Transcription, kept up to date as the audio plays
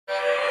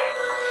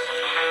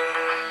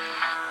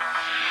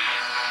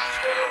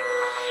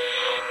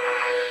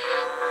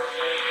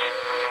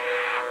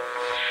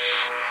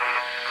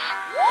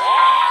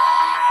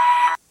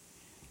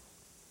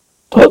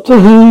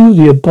Doctor Who,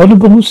 The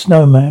Abominable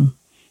Snowman.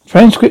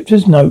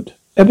 Transcriptor's note.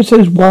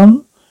 Episodes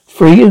 1,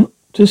 3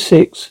 to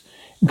 6,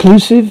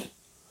 inclusive,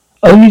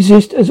 only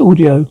exist as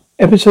audio.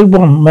 Episode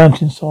 1,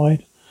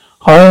 Mountainside.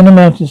 High on a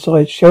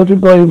mountainside, sheltered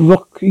by a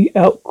rocky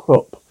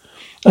outcrop.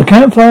 A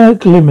campfire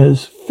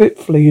glimmers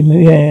fitfully in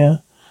the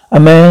air. A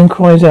man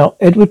cries out.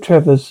 Edward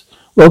Travers,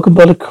 welcomed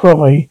by the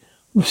cry,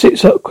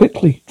 sits up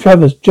quickly.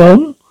 Travers,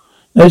 John?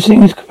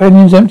 Noticing his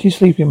companion's empty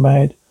sleeping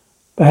bag.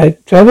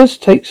 Travers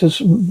takes his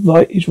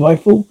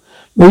rifle,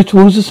 moves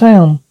towards the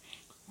sound.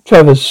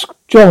 Travers,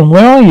 John,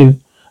 where are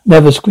you?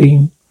 Never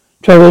scream.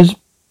 Travers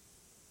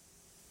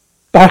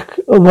back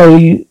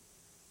away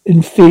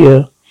in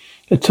fear.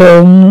 It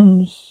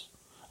turns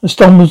and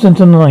stumbles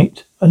into the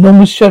night. An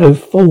enormous shadow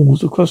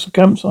falls across the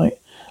campsite.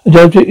 And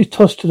the object is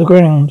tossed to the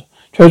ground.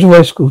 Travers'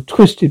 rifle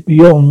twisted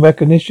beyond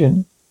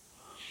recognition.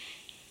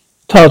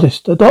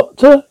 TARDIS. The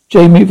Doctor,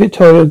 Jamie and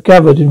Victoria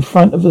gathered in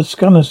front of the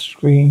scanner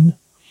screen.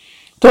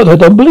 Doctor, I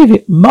don't believe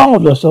it.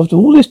 Marvellous after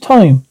all this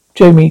time.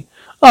 Jamie.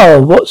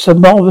 Oh, what's so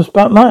marvellous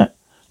about that?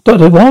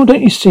 Doctor, well,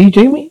 don't you see,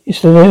 Jamie?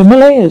 It's the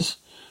Himalayas.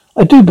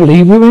 I do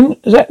believe we're in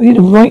exactly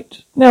the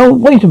right... Now,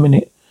 wait a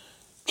minute.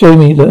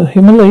 Jamie, the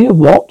Himalaya,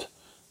 what?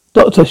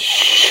 Doctor,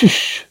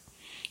 shh.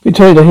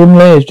 Victoria, the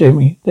Himalayas,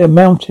 Jamie. They're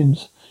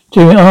mountains.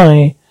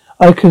 Jamie,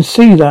 I can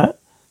see that.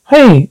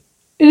 Hey,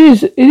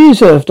 it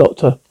is Earth,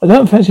 Doctor. I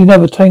don't fancy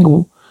another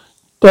tangle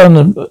down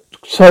the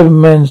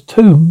Cyberman's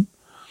tomb.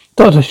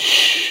 Doctor,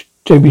 shh.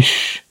 Jamie,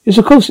 shh. Yes,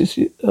 of course it's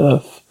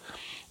Earth.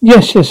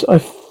 Yes, I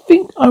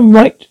think I'm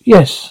right.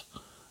 Yes.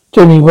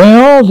 Jamie,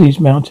 where are these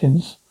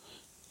mountains?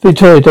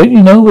 Victoria, don't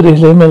you know where the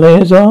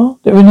Himalayas are?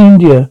 They're in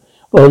India.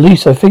 Well, at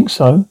least I think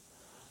so.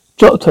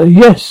 Doctor,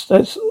 yes,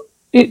 that's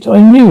it.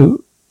 I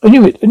knew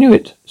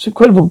it. It's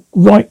incredible.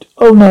 Right.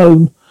 Oh,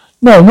 no,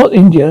 not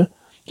India.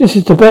 This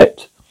is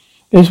Tibet.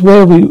 It's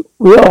where we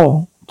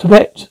are.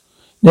 Tibet.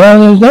 Now,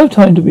 there's no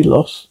time to be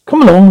lost.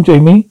 Come along,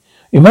 Jamie.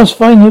 You must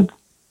find the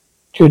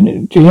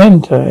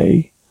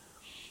Giante.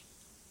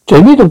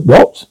 Jamie, the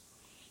what?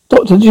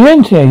 Doctor, the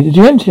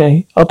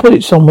Giante. I'll put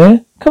it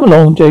somewhere. Come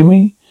along,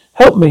 Jamie.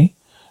 Help me.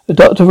 The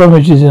Doctor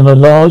rummages in a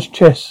large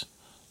chest.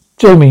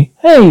 Jamie,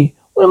 hey,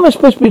 what am I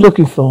supposed to be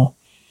looking for?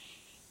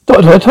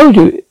 Doctor, I told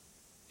you,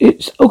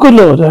 it's... Oh, good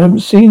Lord, I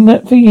haven't seen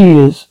that for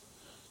years.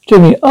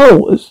 Jamie,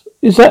 oh,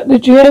 is that the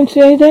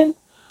Giante then?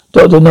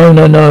 Doctor,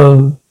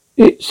 no.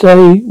 It's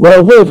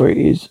well, wherever it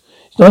is.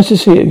 It's nice to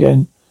see it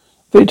again.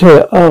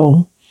 Victoria,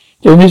 oh.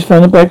 Jamie's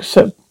found a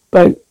set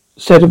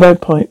of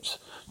bagpipes.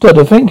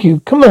 Doctor, thank you.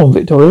 Come on,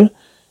 Victoria.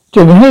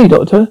 Jamie, hey,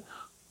 Doctor.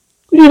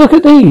 Would you look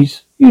at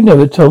these? You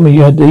never told me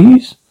you had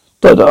these.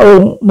 Doctor,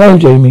 oh, no,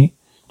 Jamie.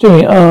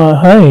 Jamie,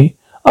 hey.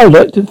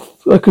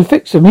 I could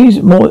fix them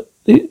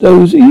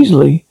those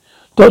easily.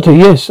 Doctor,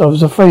 yes, I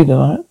was afraid of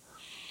that.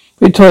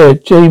 Victoria,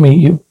 Jamie,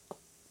 you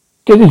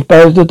get as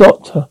bad as the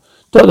Doctor.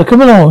 Doctor,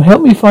 come along,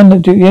 help me find the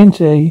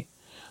Giante.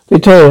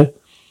 Victoria, it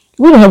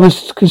wouldn't help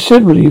us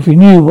considerably if we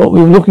knew what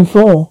we were looking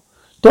for.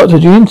 Doctor,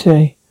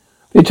 Giante.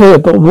 Victoria,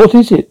 but what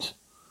is it?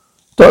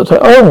 Doctor,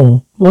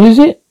 oh, what is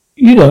it?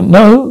 You don't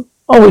know?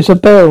 Oh, it's a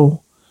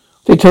bell.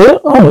 Victoria,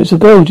 oh, it's a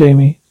bell,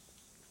 Jamie.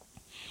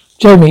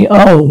 Jamie,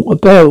 oh, a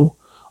bell.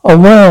 Oh,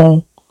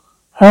 wow.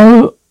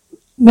 How,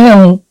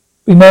 now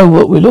we know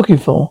what we're looking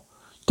for.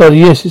 Doctor,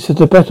 yes, it's a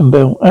Tibetan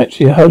bell.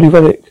 Actually, a holy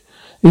relic.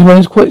 This one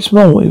is quite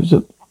small. There's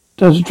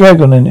a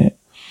dragon in it.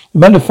 As a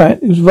matter of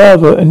fact, it was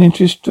rather an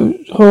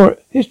interesting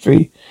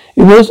history.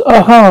 It was,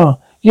 aha,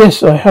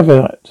 yes, I have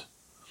that.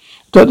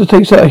 Doctor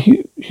takes out a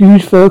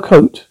huge fur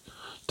coat.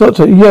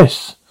 Doctor,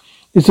 yes,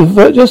 it's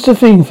just a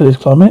thing for this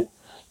climate.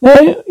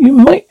 Now, you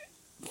might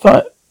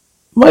as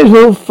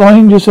well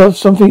find yourself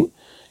something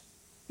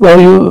while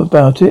you're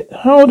about it.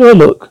 How do I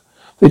look?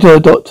 Victoria,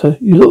 Doctor,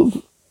 you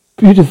look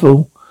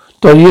beautiful.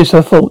 Doctor, yes,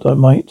 I thought I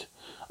might.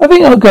 I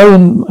think I'll go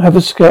and have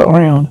a scout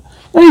around.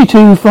 Now you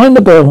two, find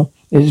the bell.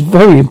 It's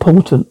very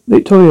important.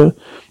 Victoria,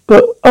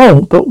 but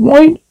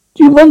why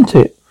do you want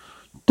it?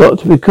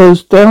 Doctor,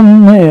 because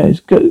down there it's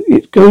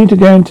going to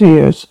guarantee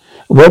us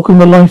a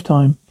welcome of a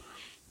lifetime.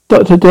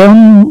 Doctor,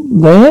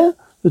 down there?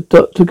 The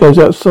Doctor goes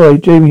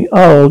outside. Jamie,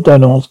 oh,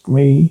 don't ask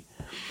me.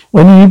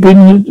 When you've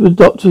been with the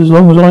Doctor as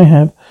long as I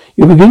have,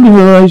 you begin to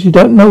realise you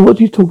don't know what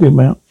he's talking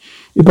about.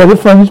 You better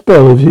find this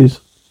bell of his.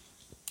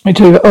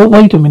 Victoria, oh,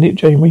 wait a minute,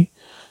 Jamie.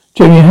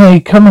 Jamie, hey,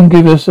 come and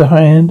give us a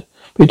hand.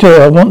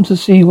 Victoria, I want to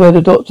see where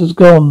the Doctor's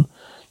gone.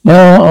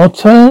 Now,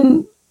 if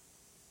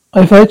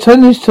I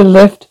turn this to the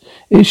left,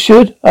 it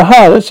should...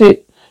 Aha, that's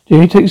it.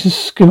 Jamie takes a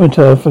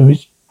scimitar from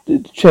his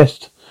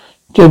chest.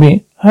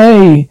 Jamie,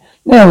 hey,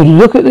 now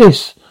look at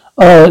this.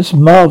 Oh, it's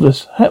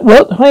marvellous.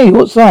 What? Hey,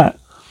 what's that?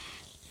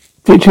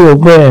 Victoria,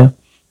 where?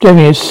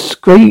 Jamie, it's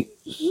great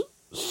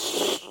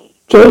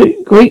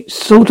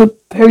sort of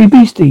hairy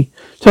beastie.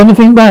 Turn the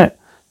thing back.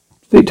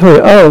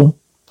 Victoria, oh.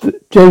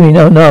 Jamie,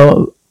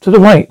 no, to the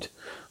right.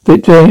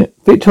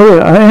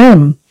 Victoria, I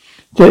am.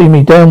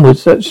 Jamie,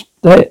 downwards. That's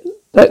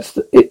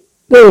it.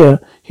 There.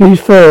 Huge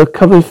fur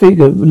covered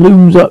figure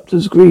looms up to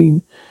the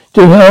screen.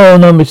 Jamie, oh,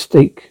 no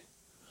mistake.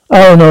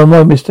 Oh, no,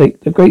 my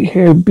mistake. The great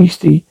hairy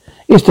beastie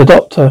It's the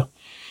doctor.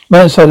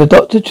 Man inside, the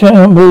doctor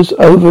chambers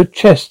over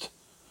crest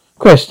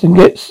and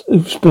gets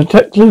a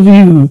spectacular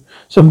view.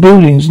 Some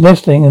buildings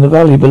nestling in the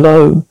valley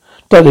below.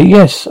 Doctor,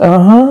 yes.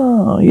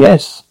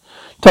 Yes.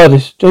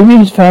 TARDIS. Jamie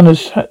has found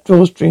a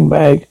drawstring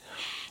bag.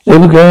 They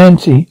were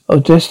guarantee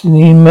of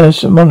Destiny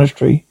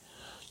Monastery.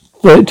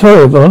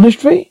 Victoria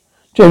Monastery?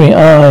 Jamie,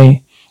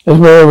 aye. That's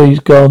where he's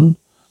gone.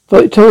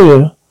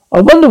 Victoria,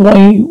 I wonder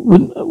why he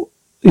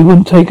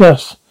wouldn't take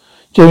us.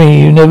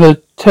 Jamie, you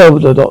never tell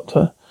the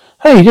doctor.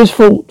 Hey, just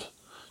thought.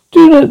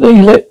 Do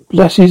they let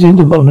lassies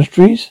into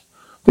monasteries?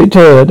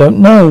 Victoria, I don't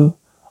know.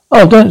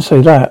 Oh, don't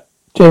say that.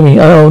 Jamie,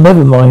 oh,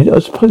 never mind. I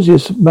suppose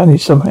it's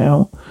managed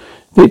somehow.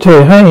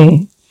 Victoria,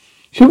 hey.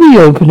 Should we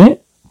open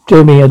it?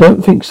 Jamie, I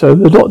don't think so.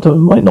 The doctor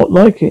might not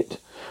like it.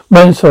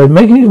 Man inside,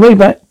 making his way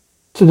back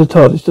to the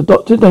TARDIS, the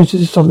doctor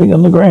notices something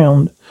on the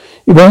ground.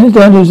 He bends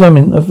down to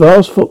examine a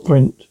vast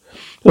footprint.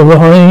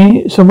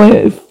 Some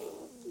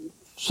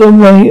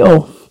way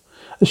off,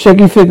 a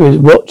shaggy figure is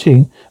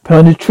watching.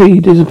 Behind a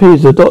tree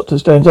disappears. The doctor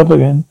stands up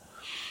again.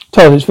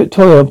 TARDIS,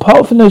 Victoria,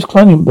 apart from those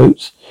climbing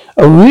boots,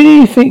 I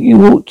really think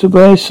you ought to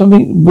wear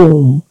something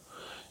warm.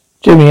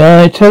 Jimmy,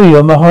 I tell you,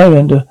 I'm a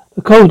Highlander.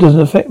 The cold doesn't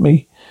affect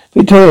me.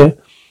 Victoria,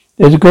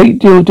 there's a great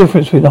deal of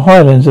difference between the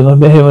Highlands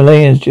and the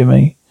Himalayas,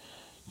 Jimmy.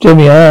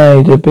 Jimmy,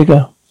 aye, they're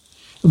bigger.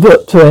 The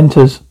doctor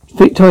enters.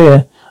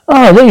 Victoria,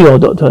 there you are,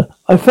 Doctor.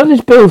 I found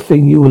this bell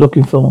thing you were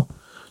looking for.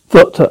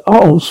 Doctor,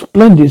 oh,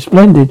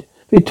 splendid.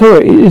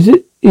 Victoria,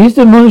 is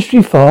the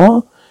monastery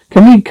far?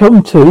 Can we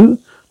come too?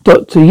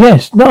 Doctor,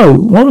 yes, no,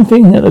 one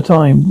thing at a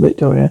time,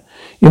 Victoria.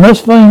 You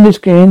must find this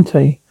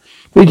guarantee.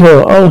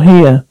 Victoria, oh,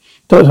 here.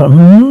 Doctor,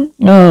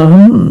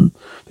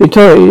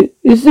 Victoria,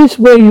 is this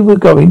where you were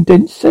going,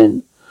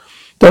 Denson?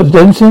 Dr.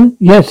 Denson?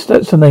 Yes,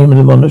 that's the name of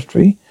the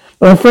monastery.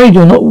 But I'm afraid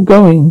you're not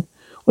going.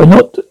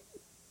 Not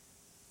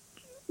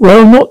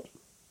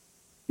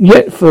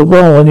yet for a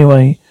while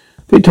anyway.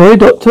 Victoria,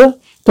 Doctor?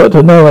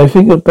 Doctor, no, I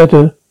think it'd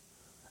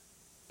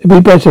be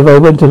better if I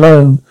went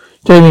alone.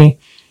 Jamie,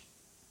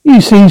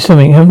 you've seen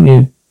something, haven't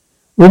you?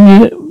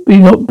 Wouldn't it be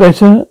not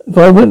better if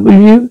I went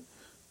with you?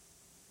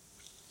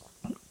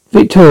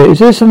 Victoria, is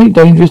there something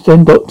dangerous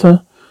then,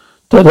 Doctor?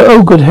 Doctor,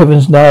 oh good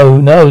heavens, no,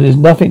 there's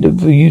nothing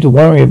for you to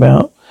worry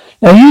about.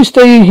 Now you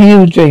stay here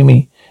with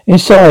Jamie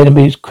inside and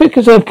be as quick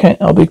as I can.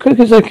 I'll be quick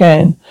as I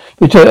can.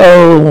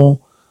 Victoria,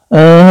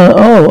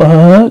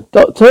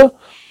 Doctor?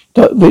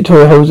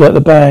 Victoria holds out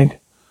the bag.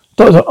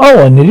 Doctor,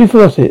 I nearly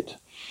forgot it.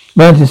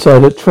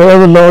 Mountainside, a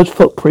trail of large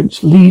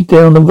footprints lead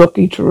down the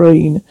rocky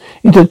terrain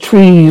into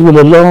trees with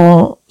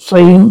a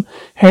same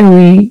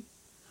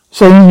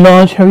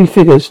large hairy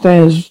figure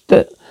stands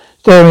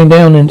staring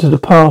down into the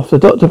path. The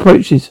doctor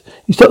approaches.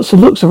 He stops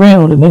and looks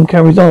around and then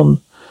carries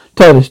on.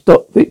 TARDIS,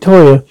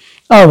 Victoria,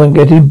 I'm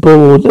getting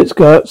bored. Let's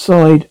go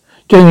outside.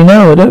 Jamie,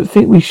 no, I don't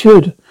think we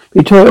should.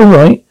 Victoria, all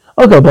right.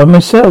 I'll go by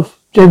myself.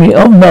 Jamie,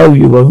 oh no,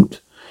 you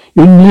won't.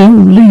 You'll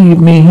leave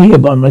me here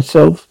by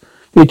myself.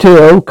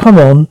 Victoria, oh come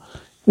on.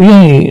 We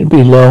ain't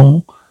be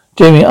long.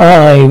 Jamie,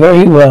 aye,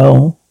 very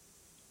well.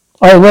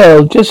 Aye,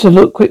 well, just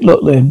a quick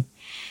look then.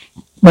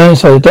 Man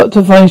inside, the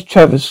doctor finds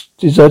Travis'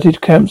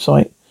 deserted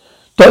campsite.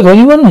 Doctor,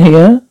 anybody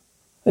here?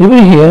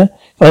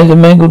 Finds a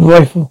mangled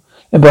rifle,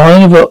 and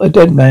behind a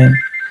dead man.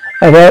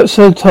 And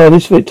outside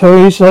TARDIS,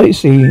 Victoria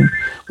sightseeing,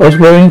 whilst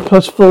wearing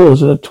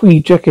 +4s and a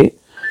tweed jacket.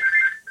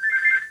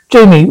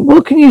 Jamie,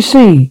 what can you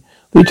see?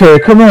 Victoria,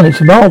 come on, it's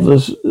a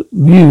marvellous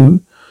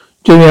view.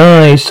 Jamie,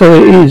 aye, so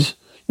it is.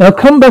 Now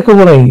come back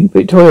away.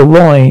 Victoria,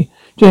 why?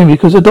 Jamie,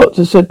 because the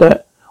doctor said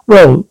that.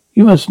 Well,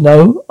 you must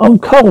know. I'm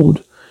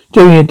cold.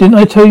 Jamie, didn't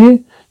I tell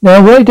you?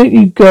 Now why don't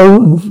you go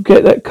and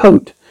get that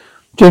coat?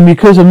 Jamie,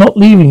 because I'm not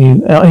leaving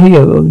you out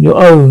here on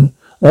your own.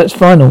 That's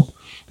final.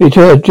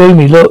 Victoria,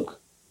 Jamie, look.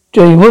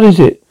 Jamie, what is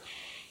it?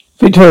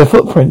 Victoria,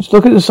 footprints.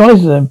 Look at the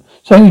size of them.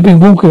 Something's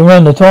been walking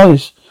around the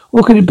TARDIS.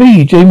 What could it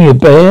be? Jamie, a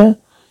bear?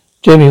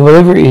 Jamie,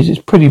 whatever it is, it's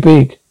pretty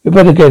big. We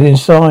better get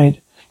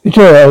inside.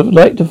 Victoria, I would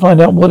like to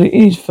find out what it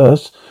is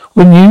first.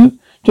 Wouldn't you?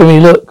 Jamie,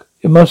 look.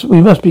 We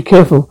must be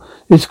careful.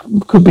 This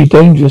could be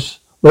dangerous.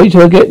 Wait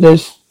till I get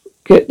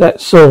that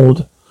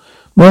sword.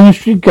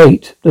 Monastery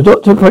gate. The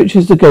doctor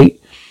approaches the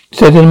gate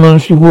set in the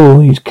monastery wall.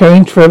 He's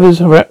carrying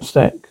Trevor's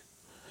rucksack.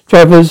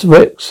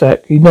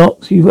 He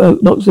knocks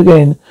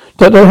again.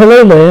 Doctor,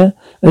 hello there.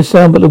 There's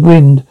sound but the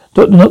wind.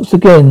 Doctor knocks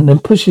again, then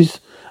pushes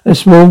a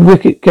small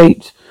wicket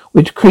gate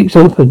which creaks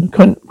open.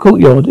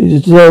 Courtyard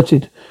is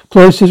deserted.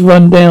 Cloisters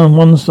run down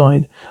one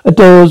side. A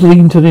doors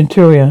lead to the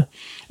interior.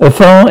 At the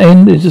far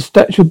end is a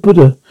statue of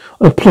Buddha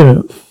on a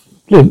plinth.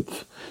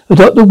 The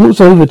doctor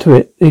walks over to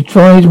it. He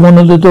tries one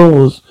of the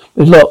doors.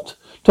 It's locked.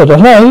 Doctor,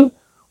 hello?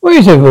 Where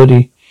is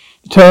everybody?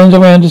 He turns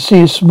around to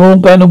see a small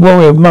band of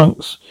warrior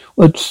monks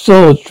with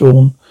swords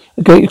drawn.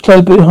 The gate is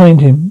closed behind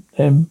him.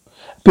 A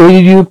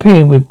bearded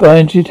European with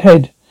bandaged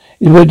head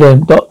is with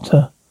them.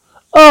 Doctor.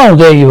 Oh,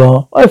 there you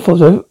are. I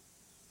thought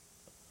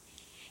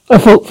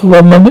for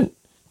one moment.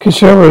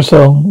 Kishara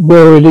song,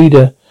 we're a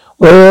leader.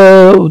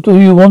 What do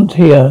you want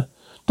here?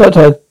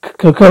 Doctor,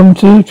 come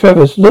to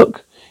Travis.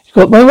 Look, he's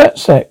got my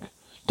rucksack.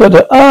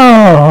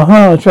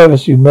 Doctor,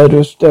 Travis, you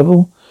murderous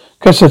devil.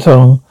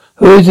 Cressetong,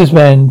 who is this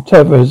man?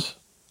 Travers,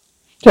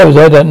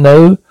 I don't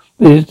know,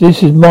 but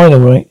this is mine, all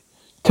right.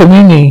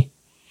 Tamini,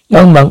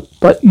 young monk,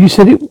 but you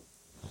said it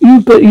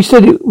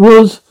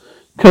was.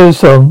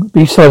 Cressetong,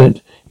 be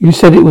silent. You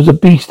said it was a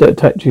beast that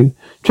attacked you.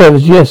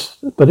 Travers, yes,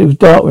 but it was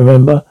dark,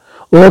 remember?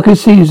 All I could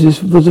see is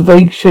this was a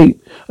vague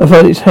shape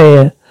about its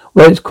hair.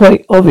 Well, it's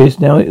quite obvious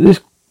now. It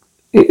was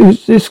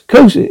this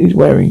coat he's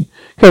wearing.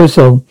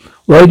 Cressetong,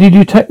 why did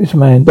you attack this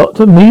man?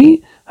 Doctor,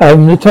 me? I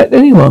haven't attacked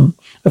anyone.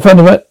 I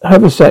found a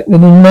haversack in the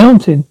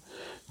mountain.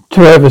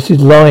 Travis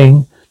is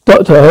lying.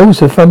 Doctor, I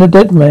also found a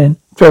dead man.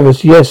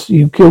 Travis, yes,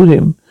 you killed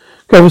him.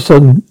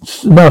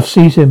 Cressetong, enough,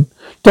 seize him.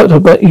 Doctor,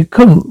 but you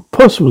couldn't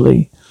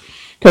possibly.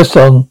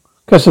 Cressetong,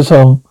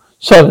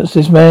 silence.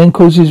 This man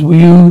accuses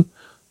you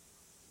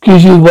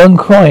one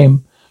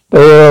crime, but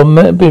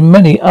there have been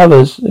many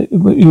others.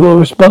 You are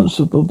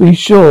responsible. Be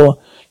sure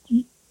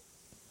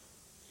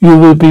you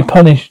will be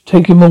punished.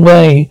 Take him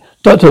away.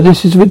 Doctor,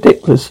 this is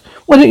ridiculous.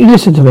 Why don't you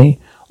listen to me?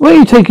 Where are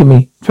you taking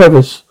me?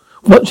 Travis,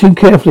 watch him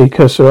carefully,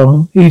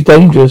 Cressetong. He's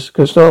dangerous,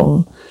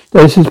 Cressetong.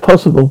 This is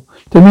possible.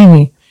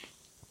 Domini,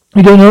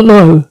 you do not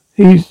know.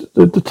 He's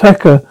the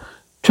attacker.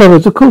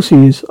 Travis, of course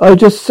he is. I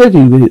just said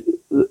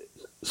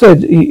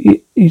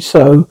he's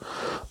so.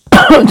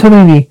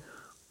 Domini,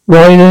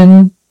 why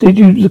then did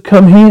you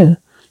come here?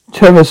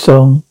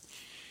 Cressetong.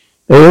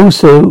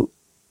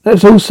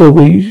 That's also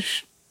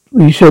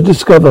we shall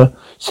discover.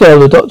 Cell,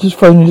 the doctor's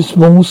thrown in a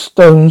small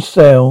stone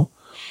cell.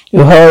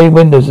 Your high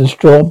windows and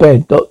straw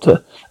bed,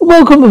 Doctor. A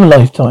welcome of a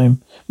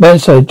lifetime. Man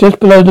said,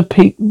 just below the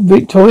peak,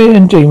 Victoria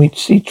and Jamie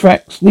see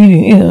tracks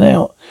leading in and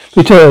out.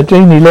 Victoria,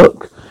 Jamie,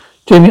 look.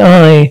 Jamie,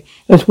 aye,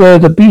 that's where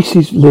the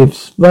beasties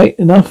lives. Right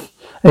enough.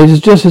 And it's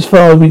just as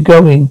far as we're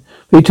going.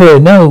 Victoria,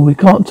 no, we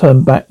can't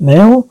turn back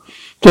now.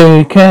 Jamie,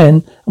 we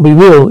can, and we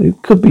will.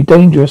 It could be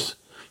dangerous.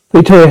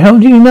 Victoria, how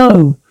do you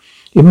know?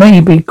 It may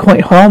be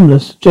quite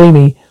harmless.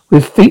 Jamie,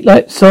 with feet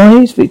like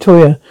size?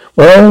 Victoria,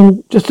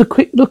 well, just a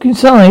quick look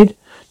inside.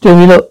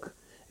 Jamie, look.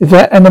 If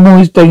that animal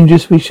is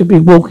dangerous, we could be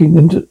walking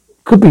into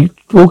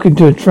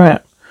a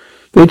trap.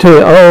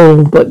 Victoria,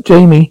 oh, but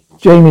Jamie,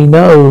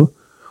 no.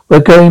 We're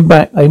going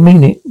back. I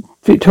mean it.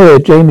 Victoria,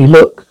 Jamie,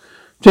 look.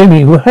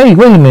 Jamie, well, hey,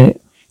 wait a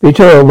minute.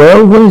 Victoria,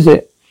 well, what is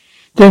it?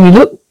 Jamie,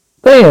 look.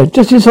 There,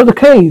 just inside the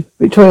cave.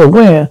 Victoria,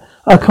 where?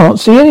 I can't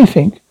see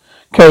anything.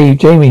 Cave,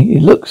 Jamie,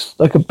 it looks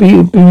like a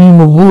beam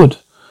of wood.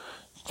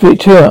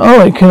 Victoria,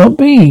 oh, it cannot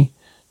be.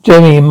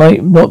 Jamie, it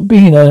might not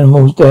be an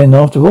animal's den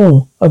after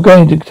all. I'm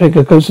going to take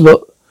a closer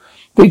look.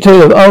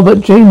 Victoria, oh, but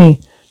Jamie,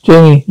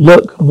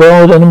 look,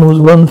 wild animals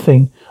one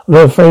thing. I'm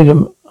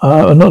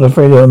not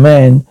afraid of a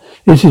man.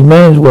 This is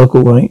man's work,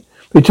 all right.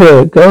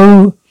 Victoria,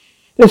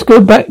 let's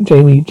go back,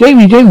 Jamie.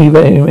 Jamie,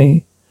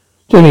 Jamie,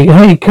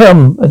 hey,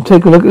 come and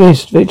take a look at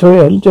this.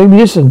 Victoria, Jamie,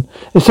 listen.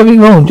 There's something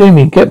wrong.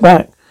 Jamie, get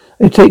back.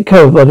 They take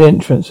cover by the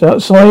entrance.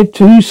 Outside,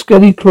 two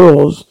skelly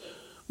claws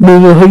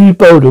move a huge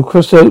boulder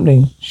across the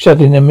opening,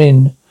 shutting them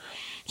in.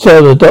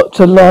 So the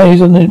doctor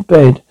lies on the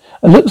bed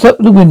and looks up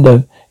at the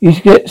window. He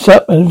gets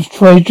up and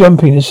tries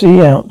jumping to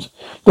see out,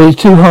 but he's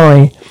too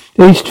high.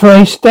 Then he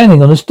tries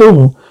standing on a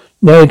stool.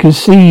 Now he can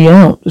see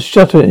out. The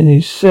shutter in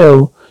his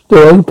cell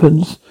door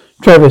opens.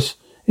 Travis,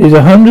 there's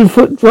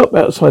 100-foot drop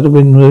outside the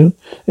window.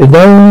 There's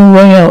no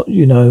way out,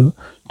 you know.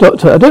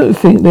 Doctor, I don't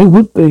think there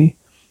would be.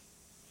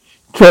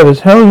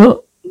 Travis,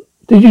 how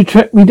did you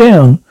track me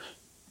down?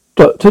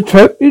 Doctor,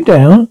 track you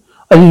down?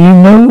 I didn't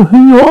even know who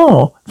you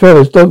are.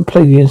 Travis, don't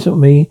play the innocent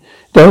with me.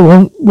 That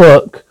won't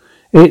work.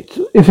 If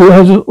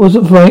it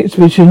wasn't for my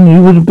expedition,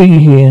 you wouldn't be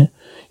here.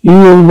 You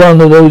were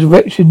one of those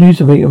wretched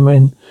newspaper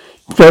men.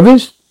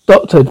 Travis?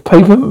 Doctor,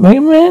 paper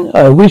man?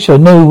 I wish I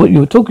knew what you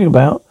were talking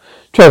about.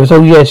 Travis,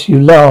 oh yes, you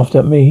laughed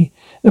at me.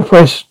 The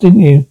press,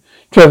 didn't you?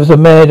 Travis, a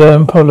mad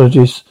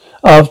apologist.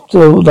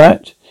 After all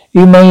that,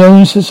 even my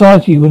own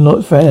society will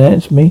not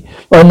finance me.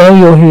 But I know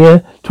you're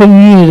here. 20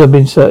 years I've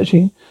been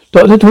searching.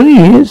 Doctor, 20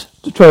 years?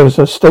 Travis,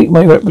 I stake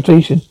my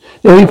reputation.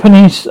 Every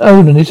penny's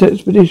owned on this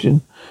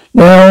expedition.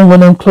 Now,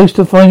 when I'm close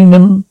to finding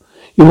them,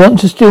 you want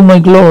to steal my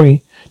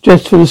glory,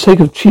 just for the sake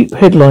of cheap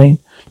headline.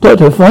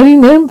 Doctor,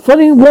 finding them?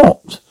 Finding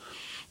what?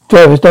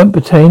 Travis, don't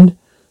pretend.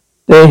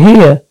 They're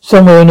here,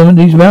 somewhere in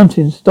these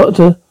mountains.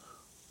 Doctor,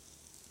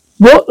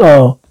 what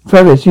are?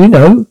 Travis, you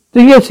know, the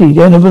Yeti,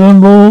 the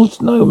Abominable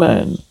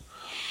Snowman.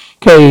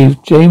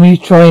 Cave, Jamie's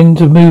trying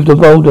to move the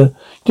boulder.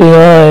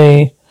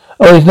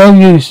 Oh, there's no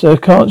use. I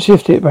can't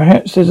shift it.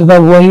 Perhaps there's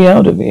another way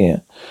out of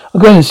here.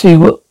 I'm going to see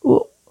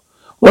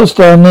what's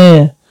down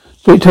there.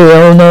 Victoria,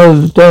 oh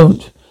no,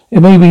 don't. It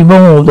may be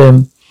more of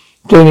them.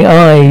 Jamie,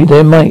 aye,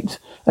 there might.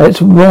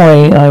 That's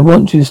why I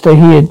want you to stay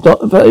here.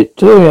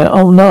 Victoria,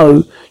 oh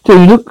no.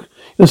 Jamie, look,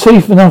 you're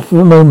safe enough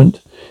for a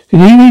moment.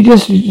 Can you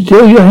just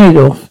tear your head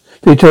off?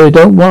 Victoria,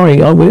 don't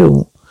worry, I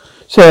will.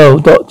 So,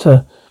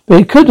 Doctor,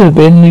 but it could have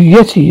been the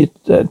Yeti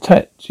that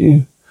attacked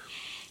you.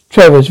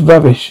 Travis,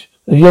 rubbish.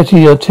 The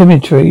Yeti are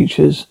timid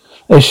creatures.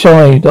 They're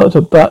shy,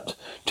 Doctor, but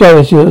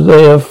Travis,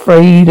 they're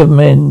afraid of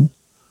men.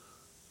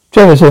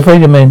 Travis, they're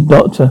afraid of men,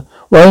 Doctor.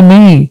 Why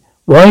me?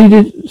 Why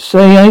did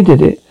say I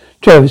did it?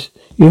 Travis,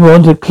 you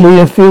want a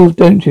clear field,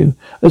 don't you?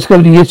 Let's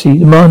go to Yeti.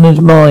 The man is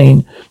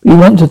mine. But you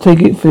want to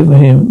take it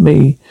from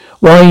me.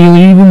 Why you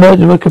even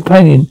murdered a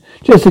companion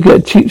just to get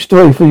a cheap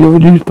story for your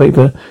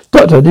newspaper?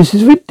 Doctor, this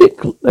is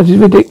ridiculous. That is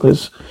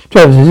ridiculous.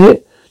 Travis, is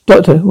it?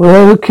 Doctor,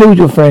 whoever killed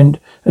your friend?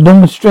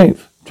 Enormous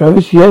strength.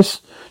 Travis,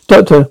 yes.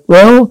 Doctor,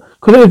 well,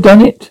 could I have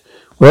done it?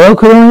 Well,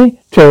 could I?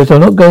 Travis,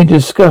 I'm not going to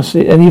discuss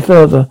it any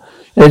further.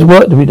 There's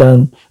work to be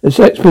done. This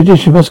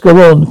expedition must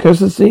go on.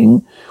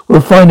 Singh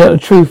will find out the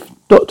truth.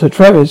 Dr.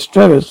 Travis,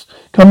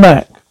 come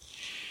back.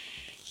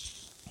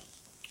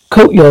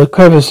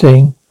 Courtyard,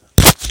 Singh.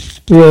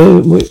 We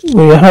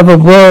have a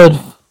word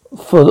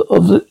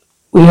of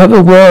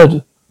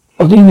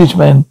the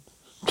Englishman.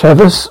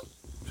 Travis.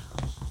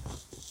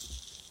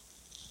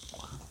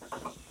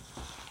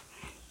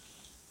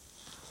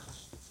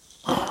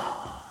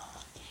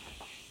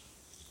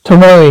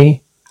 Tomorrow,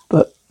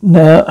 but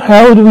now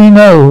how do we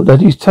know that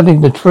he's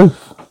telling the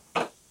truth?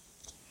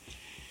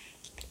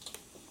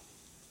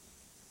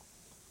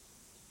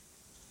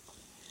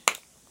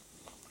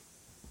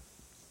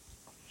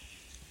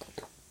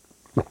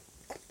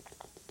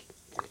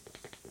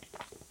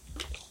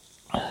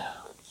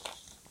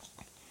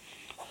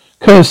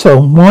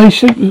 Curzon, why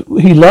should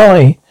he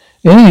lie?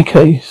 In any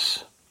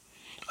case,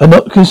 I'm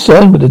not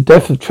concerned with the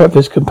death of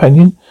Travis'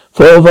 companion.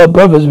 4 of our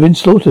brothers have been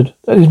slaughtered.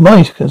 That is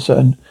my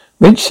concern.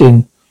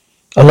 Ritsin,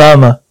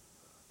 Alama,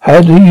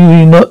 had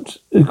you not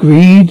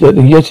agreed that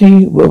the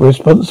Yeti were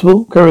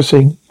responsible?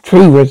 Curzon,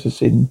 true,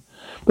 Ritsin.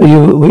 But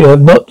we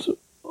have not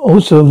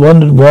also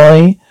wondered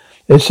why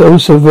they're so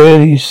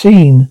severely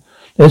seen.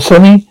 They're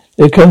sunny,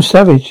 they become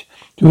savage.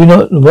 Do we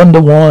not wonder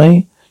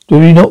why? Do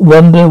we not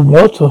wonder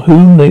what or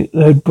whom they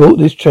had brought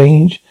this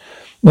change?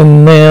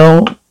 And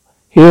now,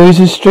 here is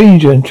a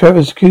stranger, and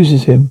Travis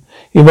accuses him.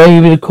 He may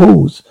be the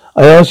cause.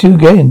 I ask you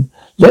again,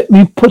 let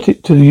me put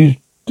it to you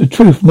the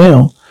truth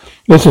now.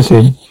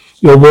 Listen,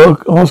 you're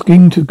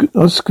asking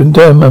us to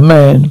condemn a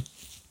man.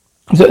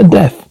 Is it a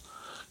death?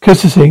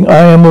 Christensen,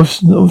 I am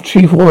of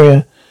chief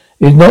warrior.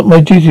 It is not my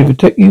duty to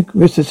protect you,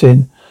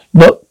 Christensen,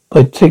 not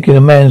by taking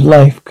a man's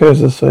life,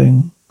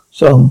 Christensen.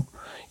 Song.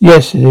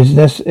 Yes, it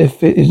is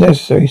if it is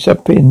necessary.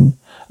 Sapin,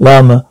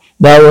 Lama.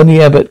 Now only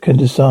Abbot can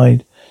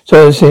decide.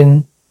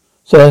 Son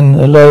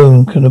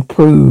alone can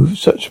approve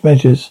such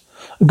measures.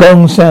 A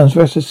gong sounds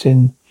for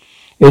Assassin.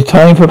 It is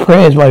time for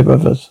prayers, my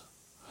brothers.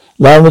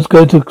 Lamas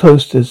go to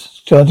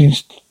cloisters. Chanting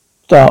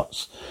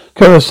starts.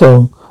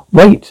 Curasong.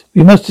 Wait,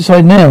 we must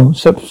decide now.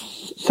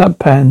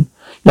 Sabpan.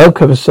 No,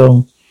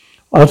 Curasong.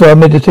 After our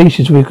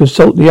meditations, we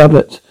consult the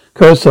abbot.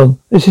 Curasong.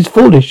 This is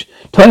foolish.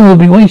 Time will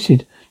be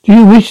wasted. Do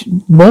you wish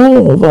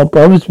more of our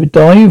brothers to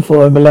die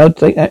before I'm allowed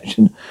to take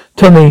action?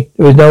 Tell me,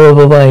 there is no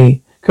other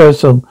way.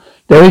 Cursing.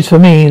 There is for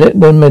me. Let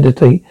them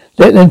meditate.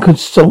 Let them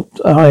consult.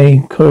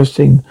 I,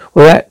 cursing.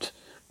 We're at.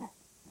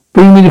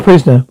 Bring me the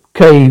prisoner.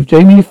 Cave.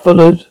 Jamie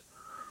follow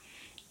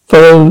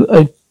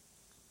a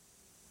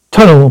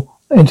tunnel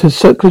into a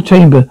circular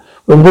chamber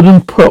with a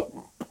wooden prop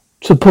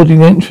supporting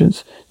the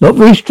entrance. Not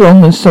very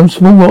strong, and some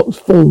small rocks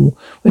fall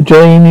when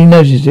Jamie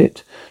nudges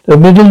it. The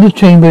middle of the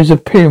chamber is a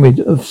pyramid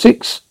of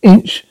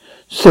 6-inch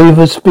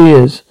silver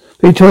spears.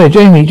 Victoria,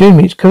 Jamie,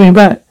 it's coming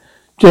back.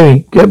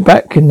 Jamie, get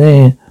back in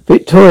there.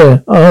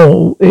 Victoria,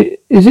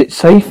 is it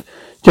safe?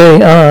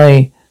 Jamie,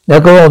 aye. Now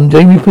go on.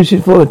 Jamie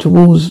pushes forward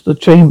towards the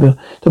chamber.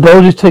 The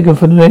bolt is taken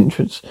from the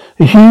entrance.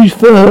 A huge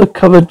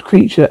fur-covered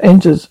creature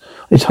enters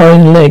its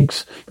hind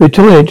legs.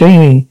 Victoria,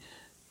 Jamie,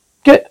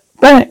 get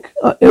back.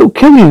 It'll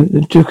kill you.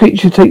 The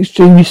creature takes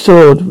Jamie's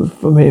sword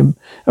from him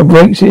and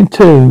breaks it in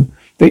two.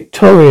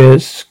 Victoria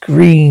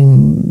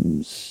screams.